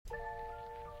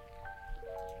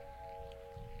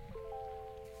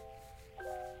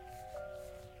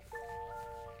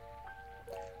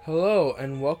Hello,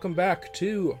 and welcome back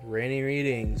to Rainy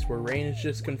Readings, where rain is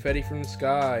just confetti from the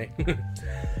sky.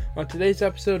 On today's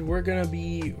episode, we're going to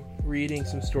be reading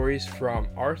some stories from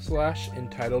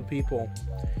r/entitled people,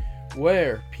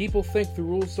 where people think the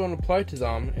rules don't apply to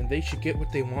them and they should get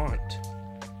what they want.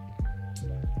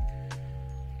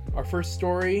 Our first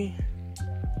story,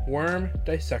 Worm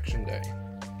Dissection Day.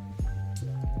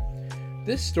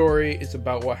 This story is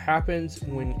about what happens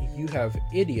when you have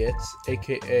idiots,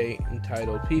 aka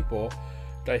entitled people,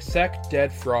 dissect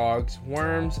dead frogs,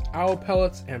 worms, owl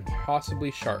pellets, and possibly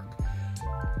shark.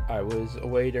 I was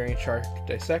away during Shark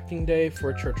Dissecting Day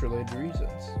for church-related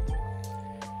reasons.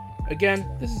 Again,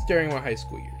 this is during my high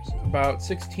school years, about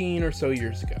 16 or so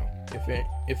years ago.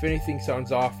 If anything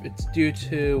sounds off, it's due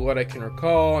to what I can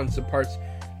recall, and some parts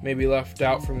may be left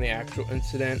out from the actual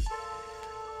incident.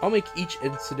 I'll make each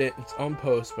incident its own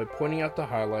post by pointing out the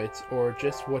highlights or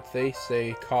just what they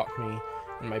say caught me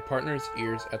in my partner's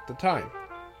ears at the time.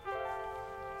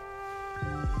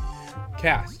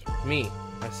 Cast: me,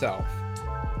 myself.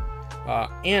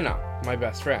 Anna, my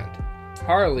best friend.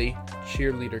 Harley,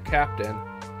 cheerleader captain.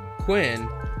 Quinn,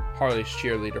 Harley's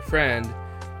cheerleader friend.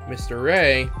 Mr.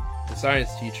 Ray, the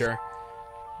science teacher.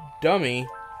 Dummy,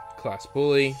 class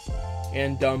bully.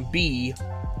 And Dumb B,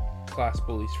 class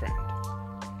bully's friend.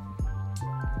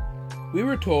 We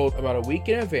were told about a week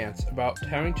in advance about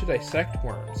having to dissect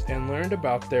worms and learned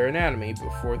about their anatomy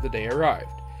before the day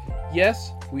arrived.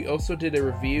 Yes, we also did a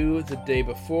review the day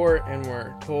before and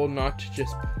were told not to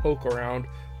just poke around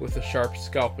with a sharp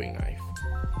scalping knife.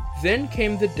 Then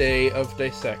came the day of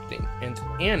dissecting, and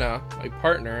Anna, my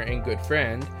partner and good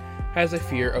friend, has a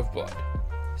fear of blood.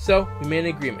 So we made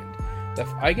an agreement that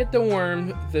if I get the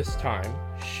worm this time,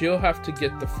 she'll have to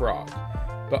get the frog.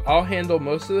 But I'll handle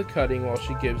most of the cutting while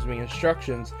she gives me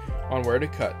instructions on where to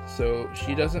cut, so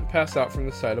she doesn't pass out from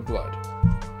the sight of blood,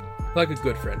 like a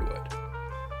good friend would.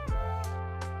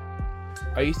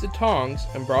 I used the tongs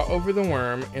and brought over the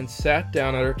worm and sat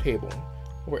down at our table,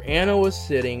 where Anna was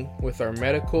sitting with our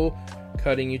medical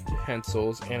cutting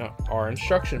utensils and our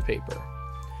instruction paper.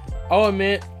 I'll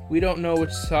admit, we don't know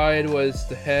which side was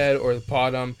the head or the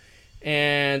bottom,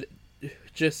 and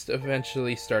just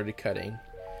eventually started cutting.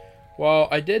 While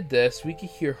I did this, we could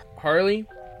hear Harley,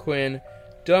 Quinn,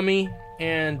 Dummy,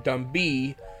 and Dumb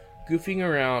B goofing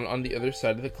around on the other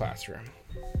side of the classroom.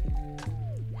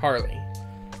 Harley: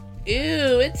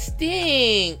 "Ew, it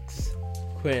stinks."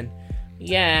 Quinn: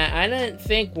 "Yeah, I didn't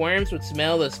think worms would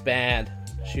smell this bad."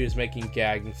 She was making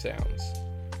gagging sounds.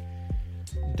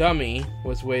 Dummy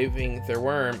was waving their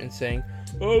worm and saying,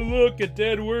 "Oh, look, a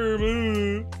dead worm,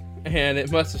 ooh." And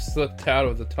it must have slipped out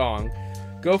of the tong,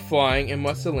 go flying, and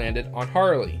must have landed on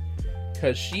Harley,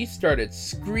 because she started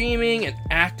screaming and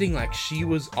acting like she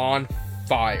was on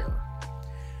fire,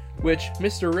 which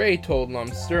Mr. Ray told them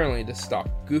sternly to stop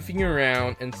goofing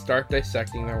around and start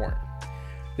dissecting their worm.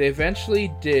 They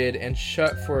eventually did and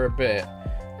shut for a bit.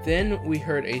 Then we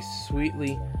heard a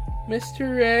sweetly,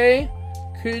 "Mr. Ray,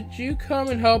 could you come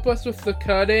and help us with the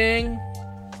cutting?"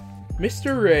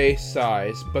 Mr. Ray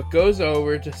sighs, but goes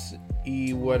over to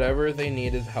see whatever they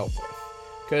needed help with,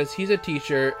 because he's a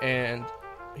teacher, and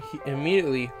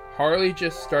immediately Harley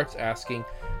just starts asking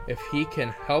if he can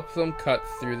help them cut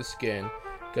through the skin,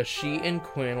 because she and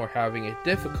Quinn were having a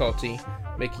difficulty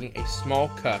making a small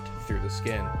cut through the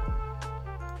skin.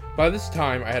 By this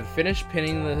time, I had finished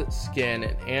pinning the skin,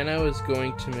 and Anna was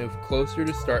going to move closer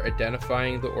to start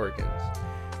identifying the organs.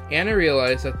 Anna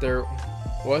realized that there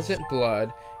wasn't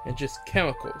blood and just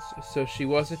chemicals, so she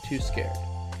wasn't too scared.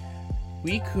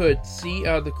 We could see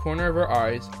out of the corner of our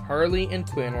eyes, Harley and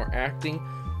Quinn were acting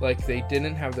like they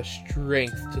didn't have the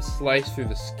strength to slice through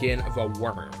the skin of a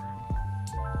worm.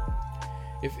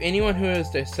 If anyone who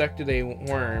has dissected a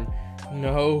worm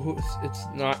knows it's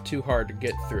not too hard to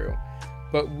get through,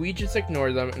 but we just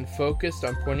ignored them and focused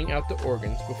on pointing out the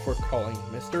organs before calling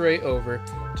Mr. Ray over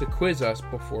to quiz us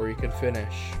before we could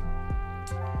finish.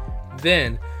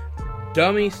 Then,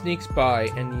 Dummy sneaks by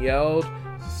and yelled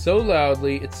so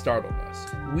loudly it startled us.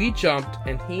 We jumped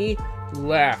and he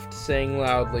laughed, saying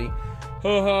loudly,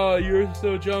 "Haha, you're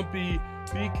so jumpy.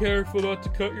 Be careful not to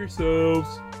cut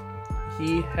yourselves."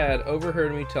 He had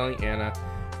overheard me telling Anna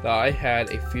that I had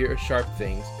a fear of sharp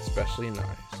things, especially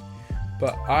knives.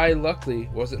 But I luckily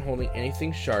wasn't holding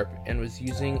anything sharp and was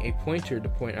using a pointer to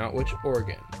point out which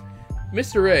organ.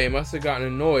 Mr. Ray must have gotten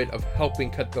annoyed of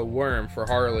helping cut the worm for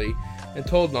Harley and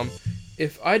told them,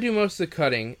 "If I do most of the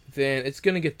cutting, then it's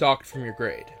going to get docked from your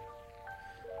grade."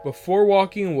 Before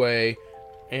walking away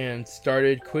and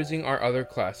started quizzing our other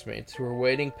classmates who were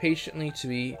waiting patiently to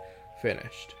be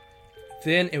finished.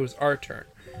 Then it was our turn.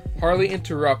 Harley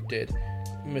interrupted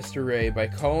Mr. Ray by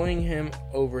calling him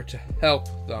over to help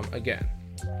them again.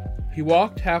 He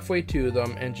walked halfway to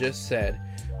them and just said,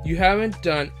 "You haven't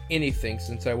done anything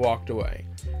since I walked away.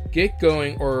 Get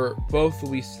going or both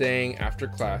will be staying after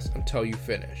class until you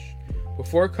finish."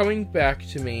 Before coming back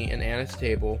to me and Anna's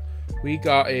table, we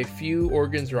got a few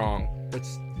organs wrong, but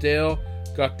still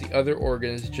got the other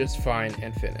organs just fine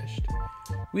and finished.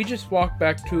 We just walked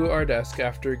back to our desk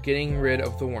after getting rid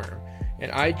of the worm,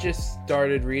 and I just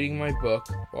started reading my book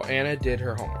while Anna did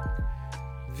her homework.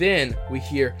 Then we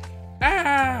hear,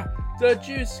 "Ah! The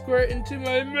juice squirt into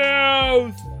my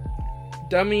mouth!"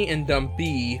 Dummy and Dumb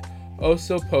B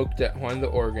also poked at one of the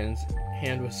organs.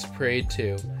 Hand was sprayed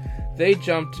too. They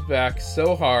jumped back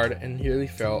so hard and nearly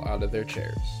fell out of their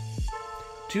chairs.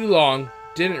 Too long,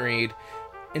 didn't read.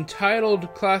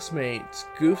 Entitled classmates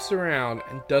goofs around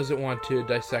and doesn't want to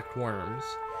dissect worms.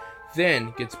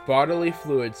 Then gets bodily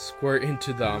fluids squirt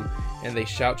into them and they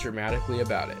shout dramatically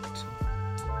about it.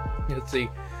 Let's see.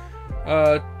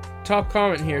 Top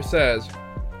comment here says,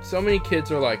 "So many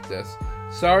kids are like this.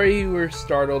 Sorry you were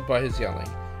startled by his yelling,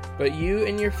 but you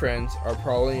and your friends are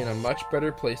probably in a much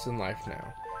better place in life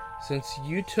now, since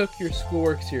you took your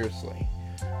schoolwork seriously.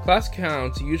 Class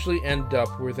counts usually end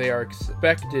up where they are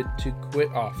expected to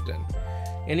quit often.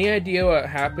 Any idea what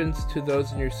happens to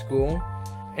those in your school?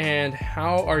 And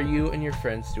how are you and your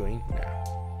friends doing now?"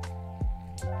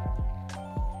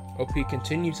 OP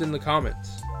continues in the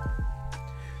comments.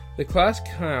 The class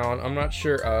clown I'm not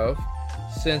sure of,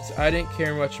 since I didn't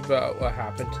care much about what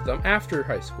happened to them after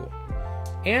high school.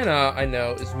 Anna, I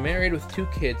know, is married with 2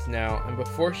 kids now, and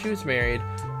before she was married,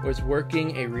 was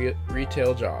working a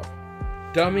retail job.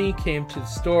 Dummy came to the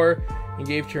store and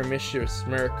gave her a mischievous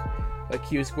smirk, like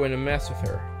he was going to mess with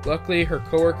her. Luckily, her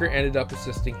coworker ended up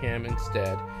assisting him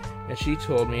instead, and she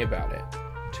told me about it.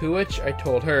 To which I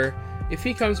told her, if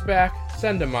he comes back,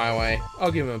 send him my way.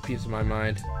 I'll give him a piece of my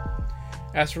mind.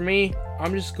 As for me,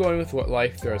 I'm just going with what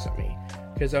life throws at me,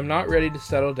 because I'm not ready to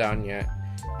settle down yet,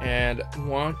 and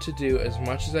want to do as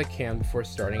much as I can before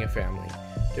starting a family.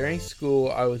 During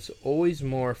school, I was always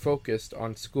more focused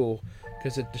on school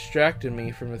because it distracted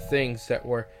me from the things that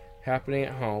were happening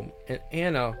at home, and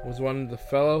Anna was one of the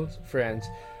fellow friends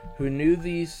who knew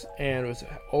these and was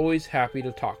always happy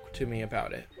to talk to me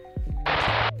about it.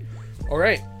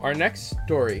 Alright, our next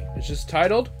story is just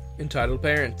titled Entitled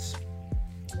Parents.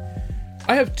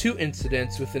 I have 2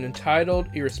 incidents with an entitled,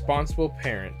 irresponsible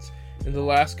parents in the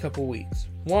last couple weeks.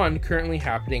 One currently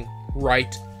happening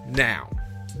right now.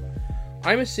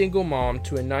 I'm a single mom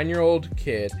to a 9-year-old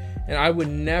kid, and I would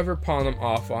never pawn them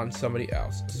off on somebody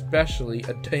else, especially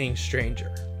a dang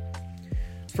stranger.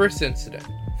 First incident.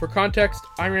 For context,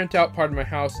 I rent out part of my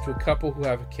house to a couple who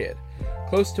have a kid,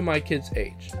 close to my kid's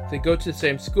age. They go to the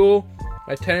same school.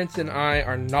 My tenants and I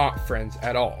are not friends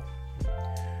at all.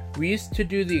 We used to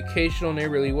do the occasional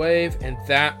neighborly wave, and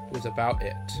that was about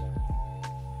it.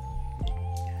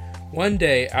 One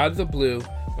day, out of the blue,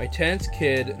 my tenant's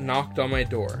kid knocked on my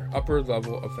door, upper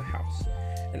level of the house,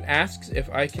 and asks if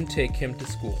I can take him to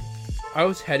school. I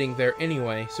was heading there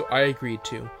anyway, so I agreed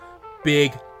to.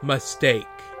 Big mistake.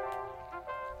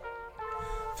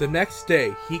 The next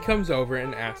day, he comes over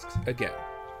and asks again.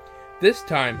 This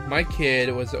time, my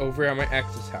kid was over at my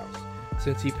ex's house,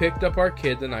 since he picked up our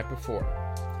kid the night before.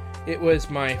 It was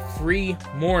my free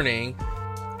morning.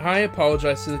 I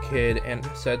apologized to the kid and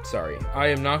said sorry. I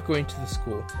am not going to the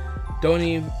school. Don't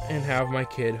even have my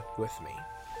kid with me.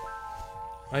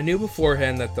 I knew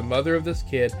beforehand that the mother of this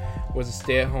kid was a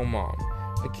stay-at-home mom.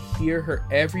 I could hear her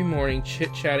every morning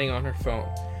chit-chatting on her phone.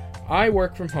 I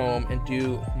work from home and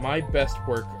do my best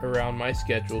work around my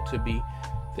schedule to be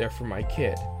there for my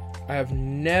kid. I have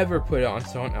never put it on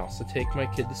someone else to take my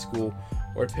kid to school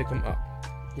or to pick him up.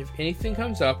 If anything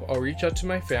comes up, I'll reach out to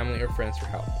my family or friends for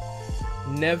help.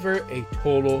 Never a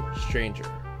total stranger.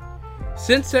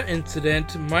 Since that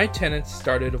incident, my tenants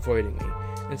started avoiding me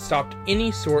and stopped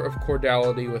any sort of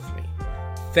cordiality with me.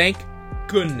 Thank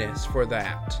goodness for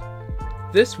that.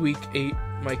 This week,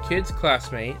 my kid's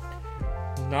classmate,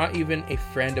 not even a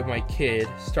friend of my kid,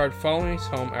 started following us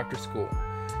home after school.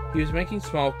 He was making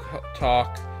small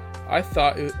talk. I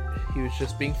thought he was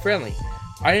just being friendly.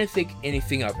 I didn't think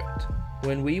anything of it.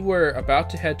 When we were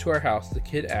about to head to our house, the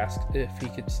kid asked if he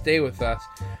could stay with us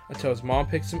until his mom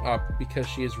picks him up because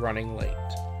she is running late.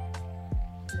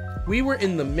 We were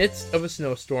in the midst of a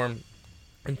snowstorm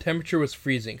and temperature was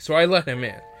freezing, so I let him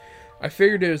in. I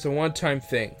figured it was a one-time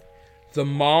thing. The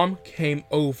mom came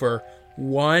over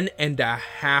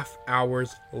 1.5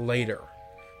 hours later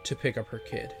to pick up her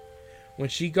kid. When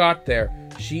she got there,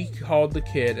 she called the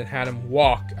kid and had him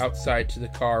walk outside to the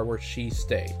car where she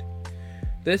stayed.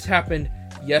 This happened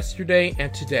yesterday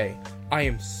and today. I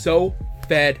am so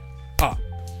fed up.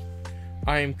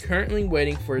 I am currently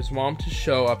waiting for his mom to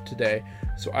show up today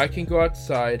so I can go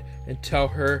outside and tell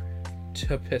her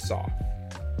to piss off.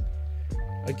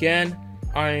 Again,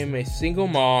 I am a single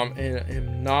mom and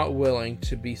am not willing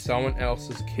to be someone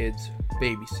else's kid's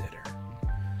babysitter.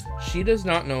 She does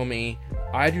not know me.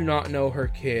 I do not know her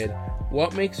kid.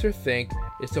 What makes her think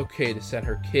it's okay to send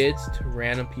her kids to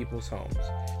random people's homes?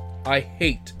 I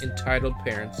hate entitled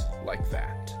parents like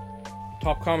that.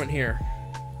 Top comment here.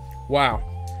 Wow.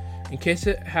 In case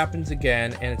it happens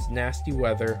again and it's nasty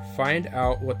weather, find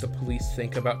out what the police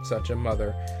think about such a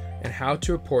mother and how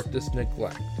to report this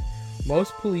neglect.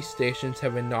 Most police stations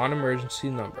have a non-emergency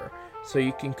number, so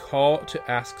you can call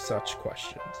to ask such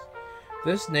questions.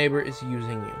 This neighbor is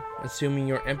using you, assuming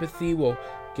your empathy will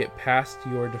get past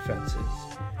your defenses.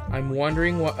 I'm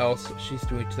wondering what else she's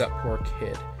doing to that poor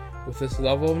kid, with this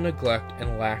level of neglect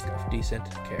and lack of decent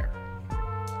care.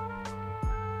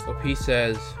 OP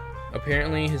says,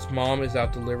 apparently his mom is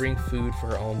out delivering food for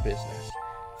her own business.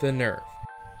 The nerve.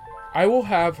 I will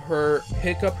have her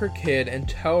pick up her kid and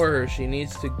tell her she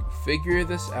needs to figure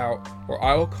this out, or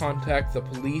I will contact the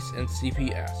police and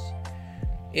CPS.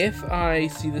 If I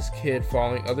see this kid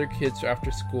following other kids after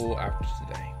school after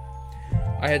today.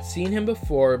 I had seen him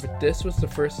before, but this was the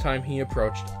first time he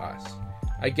approached us.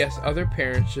 I guess other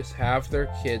parents just have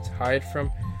their kids hide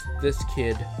from this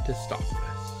kid to stop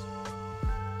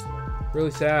this.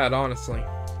 Really sad, honestly.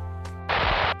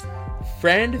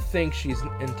 Friend thinks she's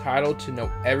entitled to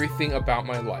know everything about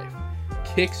my life.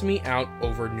 Kicks me out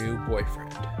over new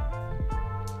boyfriend.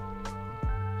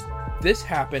 This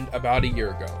happened about a year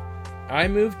ago. I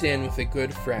moved in with a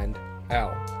good friend,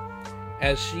 Elle,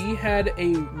 as she had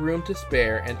a room to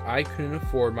spare and I couldn't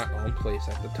afford my own place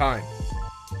at the time.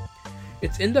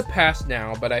 It's in the past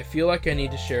now, but I feel like I need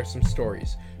to share some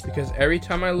stories, because every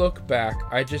time I look back,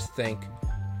 I just think,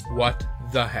 what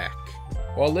the heck?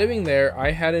 While living there,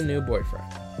 I had a new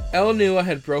boyfriend. Elle knew I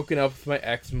had broken up with my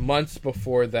ex months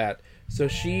before that, so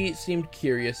she seemed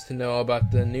curious to know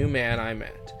about the new man I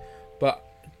met, but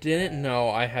didn't know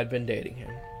I had been dating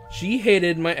him. She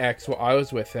hated my ex while I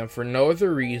was with him for no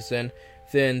other reason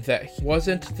than that he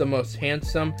wasn't the most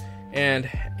handsome and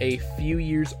a few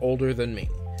years older than me,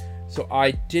 so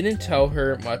I didn't tell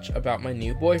her much about my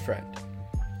new boyfriend.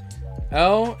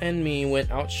 Elle and me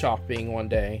went out shopping one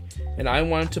day, and I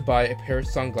wanted to buy a pair of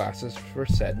sunglasses for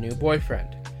said new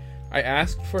boyfriend. I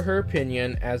asked for her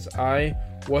opinion as I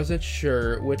wasn't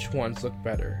sure which ones looked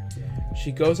better.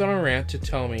 She goes on a rant to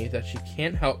tell me that she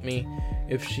can't help me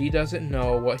if she doesn't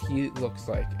know what he looks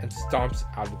like and stomps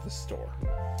out of the store.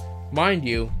 Mind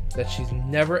you, that she's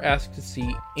never asked to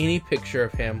see any picture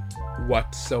of him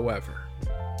whatsoever.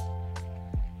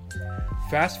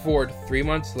 Fast forward 3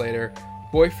 months later,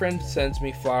 boyfriend sends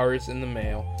me flowers in the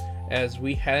mail as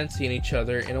we hadn't seen each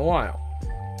other in a while.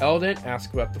 Elle didn't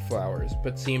ask about the flowers,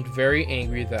 but seemed very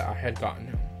angry that I had gotten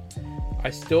them. I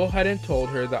still hadn't told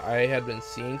her that I had been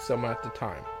seeing someone at the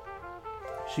time.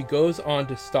 She goes on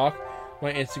to stalk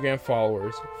my Instagram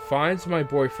followers, finds my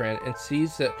boyfriend, and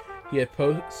sees that he had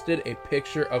posted a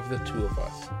picture of the two of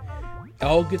us.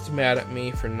 Elle gets mad at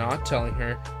me for not telling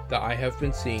her that I have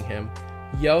been seeing him,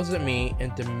 yells at me,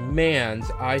 and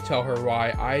demands I tell her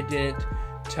why I didn't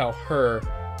tell her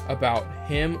about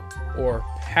him or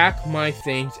pack my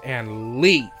things and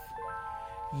leave.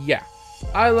 Yeah,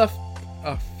 I left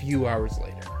a few hours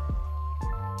later.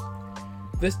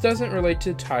 This doesn't relate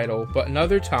to the title, but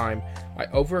another time I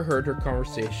overheard her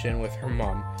conversation with her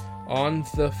mom on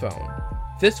the phone.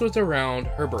 This was around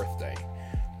her birthday.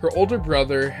 Her older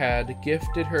brother had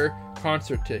gifted her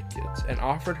concert tickets and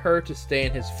offered her to stay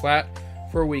in his flat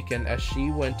for a weekend as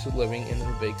she went to living in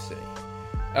the big city.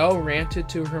 Elle ranted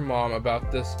to her mom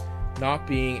about this not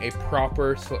being a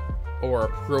proper or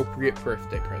appropriate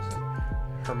birthday present.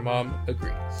 Her mom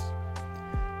agrees.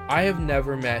 I have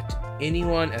never met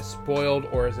anyone as spoiled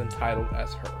or as entitled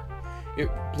as her. It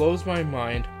blows my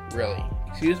mind, really.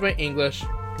 Excuse my English,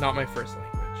 not my first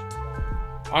language.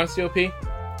 Honestly, OP,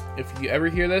 if you ever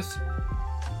hear this,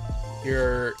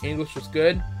 your English was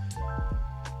good.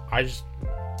 I just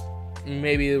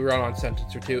maybe run on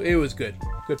sentence or two. It was good.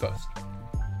 Good post.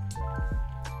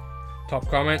 Top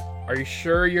comment. Are you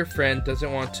sure your friend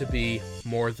doesn't want to be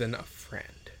more than a friend?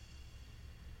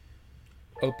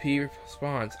 OP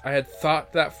responds, I had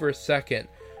thought that for a second,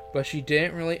 but she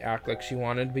didn't really act like she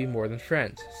wanted to be more than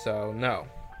friends, so no.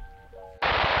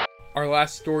 Our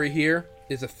last story here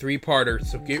is a 3-parter,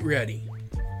 so get ready.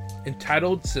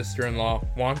 Entitled sister-in-law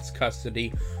wants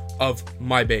custody of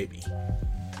my baby.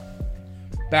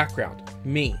 Background,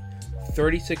 me,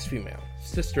 36 female,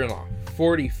 sister-in-law,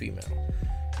 40 female.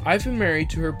 I've been married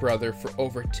to her brother for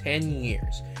over 10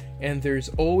 years, and there's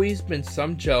always been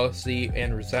some jealousy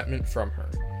and resentment from her.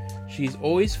 She's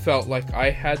always felt like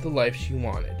I had the life she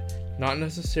wanted, not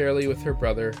necessarily with her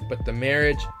brother, but the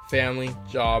marriage, family,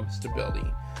 job, stability.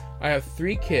 I have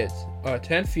 3 kids,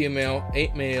 10 female,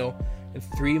 8 male, and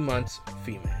 3 months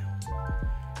female.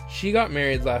 She got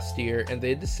married last year and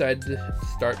they decided to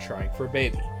start trying for a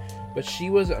baby, but she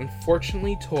was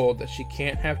unfortunately told that she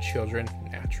can't have children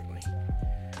naturally.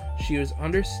 She was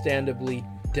understandably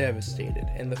devastated,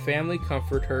 and the family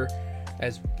comforted her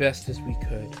as best as we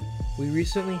could. We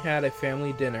recently had a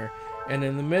family dinner, and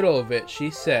in the middle of it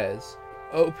she says,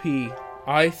 "OP,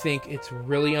 I think it's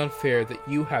really unfair that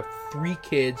you have 3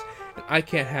 kids and I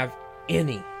can't have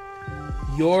any.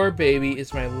 Your baby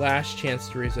is my last chance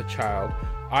to raise a child.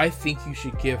 I think you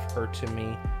should give her to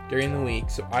me during the week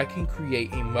so I can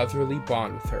create a motherly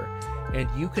bond with her, and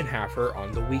you can have her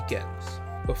on the weekends."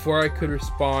 Before I could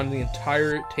respond, the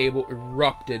entire table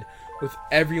erupted with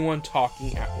everyone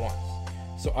talking at once.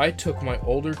 So I took my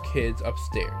older kids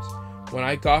upstairs. When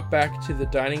I got back to the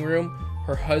dining room,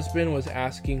 her husband was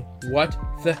asking what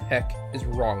the heck is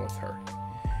wrong with her,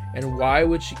 and why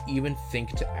would she even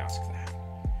think to ask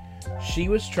that. She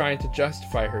was trying to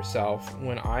justify herself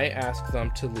when I asked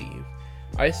them to leave.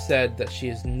 I said that she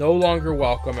is no longer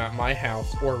welcome at my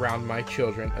house or around my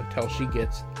children until she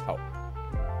gets help.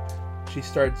 She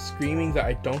started screaming that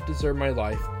I don't deserve my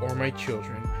life or my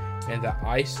children, and that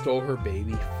I stole her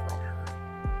baby from her.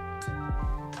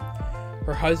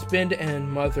 Her husband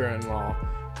and mother-in-law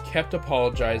kept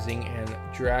apologizing and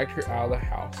dragged her out of the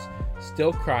house,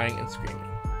 still crying and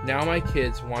screaming. Now my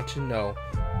kids want to know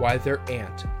why their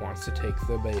aunt wants to take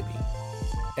the baby.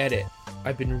 Edit.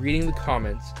 I've been reading the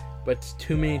comments, but it's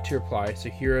too many to reply, so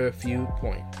here are a few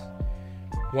points.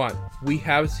 1. We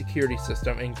have a security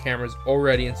system and cameras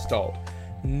already installed.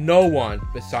 No one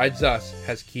besides us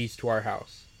has keys to our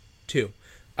house. 2.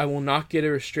 I will not get a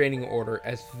restraining order,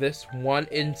 as this one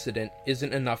incident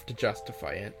isn't enough to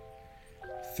justify it.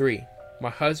 3. My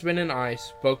husband and I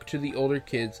spoke to the older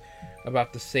kids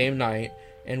about the same night,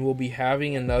 and will be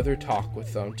having another talk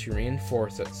with them to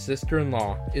reinforce that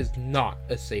sister-in-law is not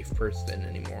a safe person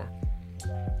anymore.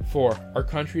 4. Our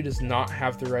country does not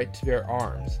have the right to bear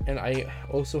arms, and I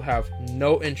also have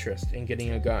no interest in getting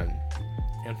a gun.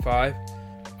 And 5.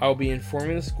 I will be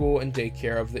informing the school and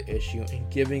daycare of the issue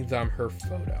and giving them her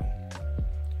photo.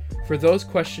 For those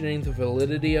questioning the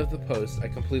validity of the post, I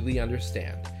completely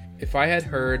understand. If I had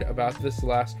heard about this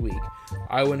last week,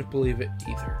 I wouldn't believe it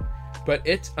either. But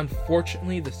it's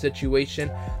unfortunately the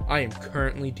situation I am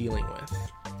currently dealing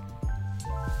with.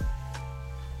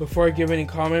 Before I give any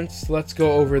comments, let's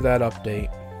go over that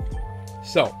update.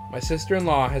 So, my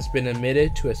sister-in-law has been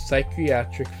admitted to a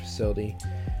psychiatric facility.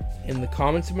 In the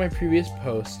comments of my previous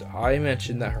post, I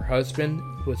mentioned that her husband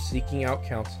was seeking out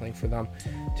counseling for them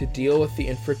to deal with the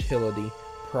infertility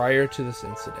prior to this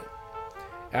incident.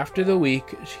 After the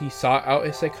week, he sought out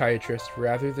a psychiatrist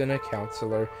rather than a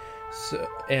counselor,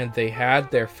 and they had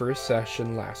their first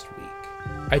session last week.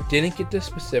 I didn't get the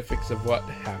specifics of what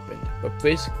happened, but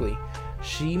basically,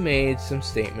 she made some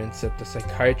statements that the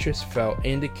psychiatrist felt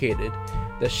indicated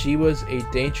that she was a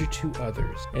danger to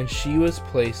others, and she was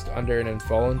placed under an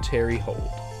involuntary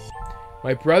hold.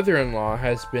 My brother-in-law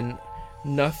has been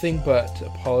nothing but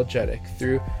apologetic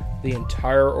through the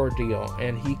entire ordeal,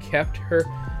 and he kept her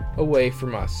away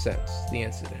from us since the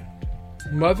incident.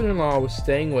 Mother-in-law was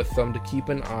staying with them to keep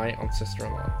an eye on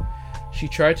sister-in-law. She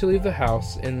tried to leave the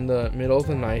house in the middle of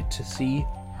the night to see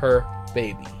her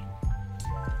baby.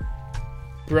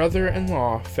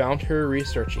 Brother-in-law found her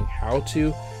researching how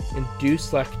to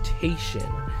induce lactation,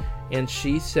 and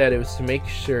she said it was to make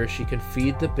sure she can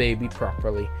feed the baby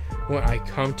properly when I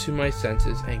come to my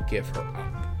senses and give her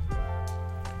up.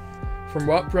 From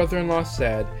what brother-in-law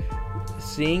said,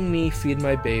 seeing me feed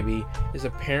my baby is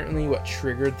apparently what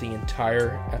triggered the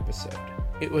entire episode.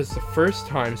 It was the first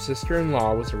time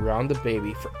sister-in-law was around the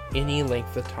baby for any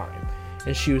length of time,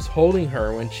 and she was holding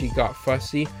her when she got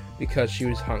fussy because she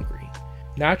was hungry.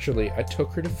 Naturally, I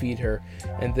took her to feed her,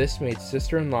 and this made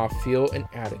sister-in-law feel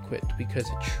inadequate because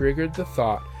it triggered the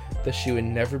thought that she would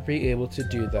never be able to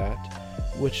do that,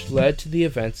 which led to the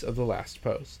events of the last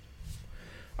post.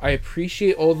 I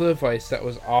appreciate all the advice that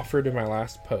was offered in my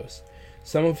last post.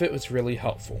 Some of it was really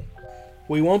helpful.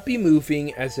 We won't be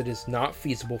moving as it is not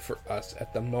feasible for us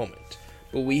at the moment,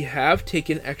 but we have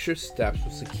taken extra steps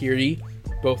with security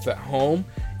both at home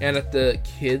and at the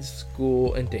kids'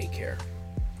 school and daycare.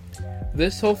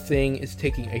 This whole thing is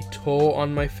taking a toll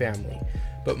on my family,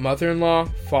 but mother-in-law,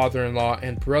 father-in-law,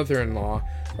 and brother-in-law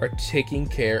are taking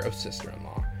care of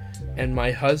sister-in-law. and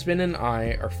my husband and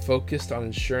I are focused on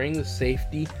ensuring the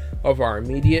safety of our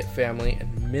immediate family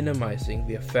and minimizing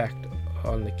the effect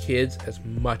on the kids as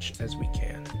much as we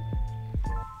can.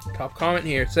 Top comment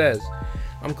here says,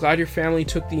 I'm glad your family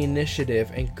took the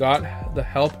initiative and got the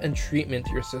help and treatment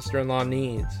your sister-in-law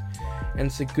needs. And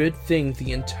it's a good thing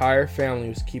the entire family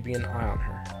was keeping an eye on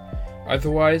her.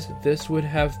 Otherwise, this would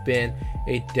have been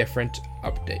a different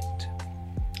update.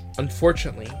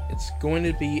 Unfortunately, it's going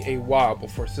to be a while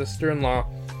before sister-in-law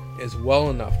is well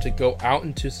enough to go out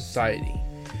into society.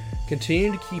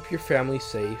 Continue to keep your family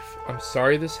safe. I'm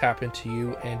sorry this happened to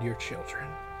you and your children.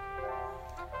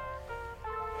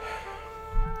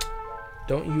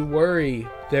 Don't you worry,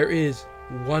 there is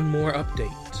one more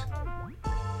update.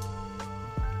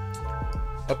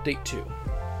 Update 2.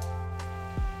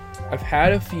 I've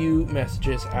had a few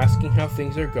messages asking how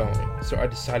things are going, so I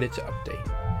decided to update.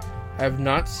 I have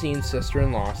not seen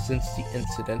sister-in-law since the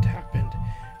incident happened,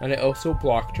 and I also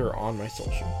blocked her on my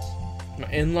socials. My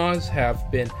in-laws have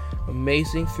been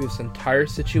amazing through this entire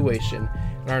situation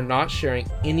and are not sharing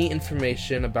any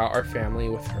information about our family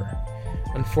with her.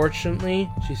 Unfortunately,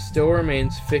 she still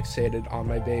remains fixated on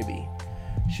my baby.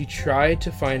 She tried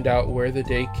to find out where the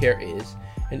daycare is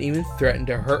and even threatened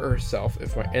to hurt herself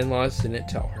if my in-laws didn't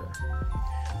tell her.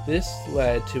 This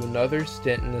led to another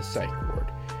stint in the psych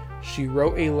ward. She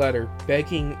wrote a letter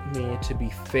begging me to be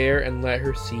fair and let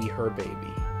her see her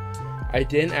baby. I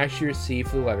didn't actually receive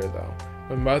the letter though.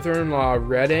 My mother-in-law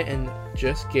read it and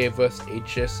just gave us a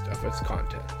gist of its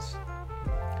contents.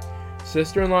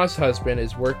 Sister-in-law's husband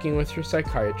is working with her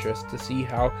psychiatrist to see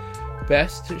how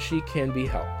best she can be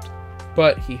helped,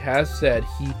 but he has said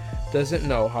he doesn't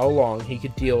know how long he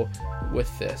could deal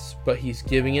with this, but he's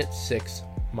giving it 6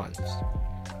 months.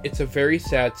 It's a very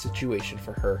sad situation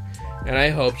for her, and I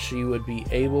hope she would be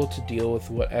able to deal with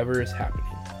whatever is happening.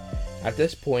 At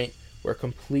this point, we're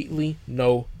completely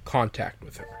no contact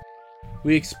with her.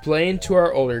 We explained to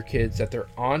our older kids that their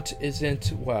aunt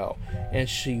isn't well and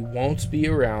she won't be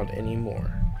around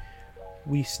anymore.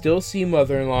 We still see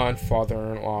mother-in-law and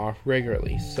father-in-law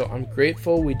regularly, so I'm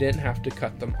grateful we didn't have to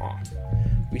cut them off.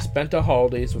 We spent the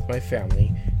holidays with my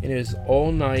family, and it was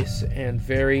all nice and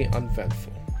very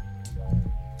uneventful.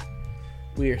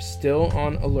 We are still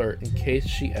on alert in case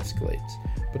she escalates,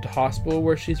 but the hospital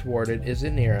where she's warded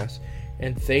isn't near us,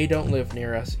 and they don't live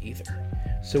near us either.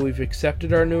 So we've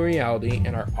accepted our new reality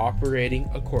and are operating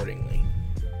accordingly.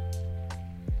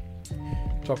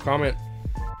 Top comment.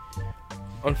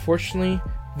 Unfortunately,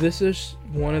 this is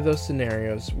one of those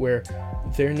scenarios where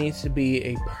there needs to be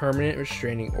a permanent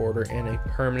restraining order and a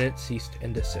permanent cease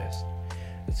and desist.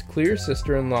 It's clear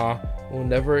sister-in-law will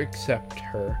never accept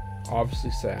her, obviously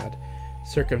sad,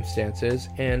 circumstances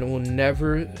and will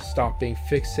never stop being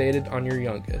fixated on your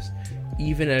youngest,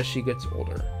 even as she gets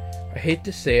older. I hate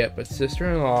to say it, but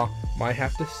sister-in-law might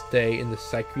have to stay in the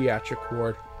psychiatric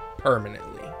ward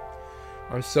permanently.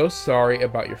 I'm so sorry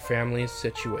about your family's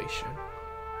situation.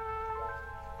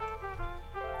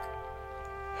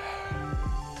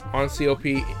 Honestly, OP,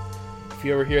 if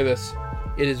you ever hear this,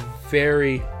 it is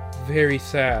very, very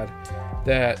sad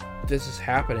that this is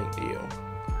happening to you.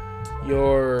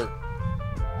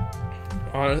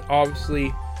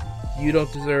 Obviously, you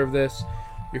don't deserve this.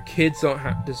 Your kids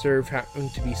don't deserve having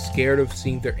to be scared of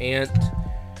seeing their aunt.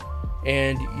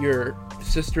 And your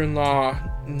sister-in-law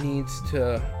needs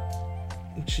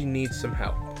some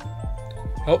help.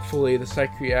 Hopefully, the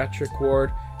psychiatric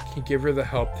ward can give her the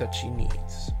help that she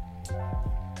needs.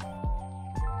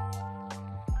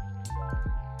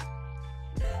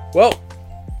 Well,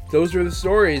 those are the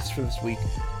stories for this week.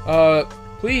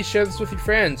 Please share this with your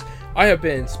friends. I have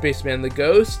been Spaceman the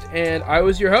Ghost, and I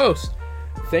was your host.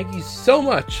 Thank you so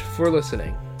much for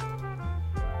listening.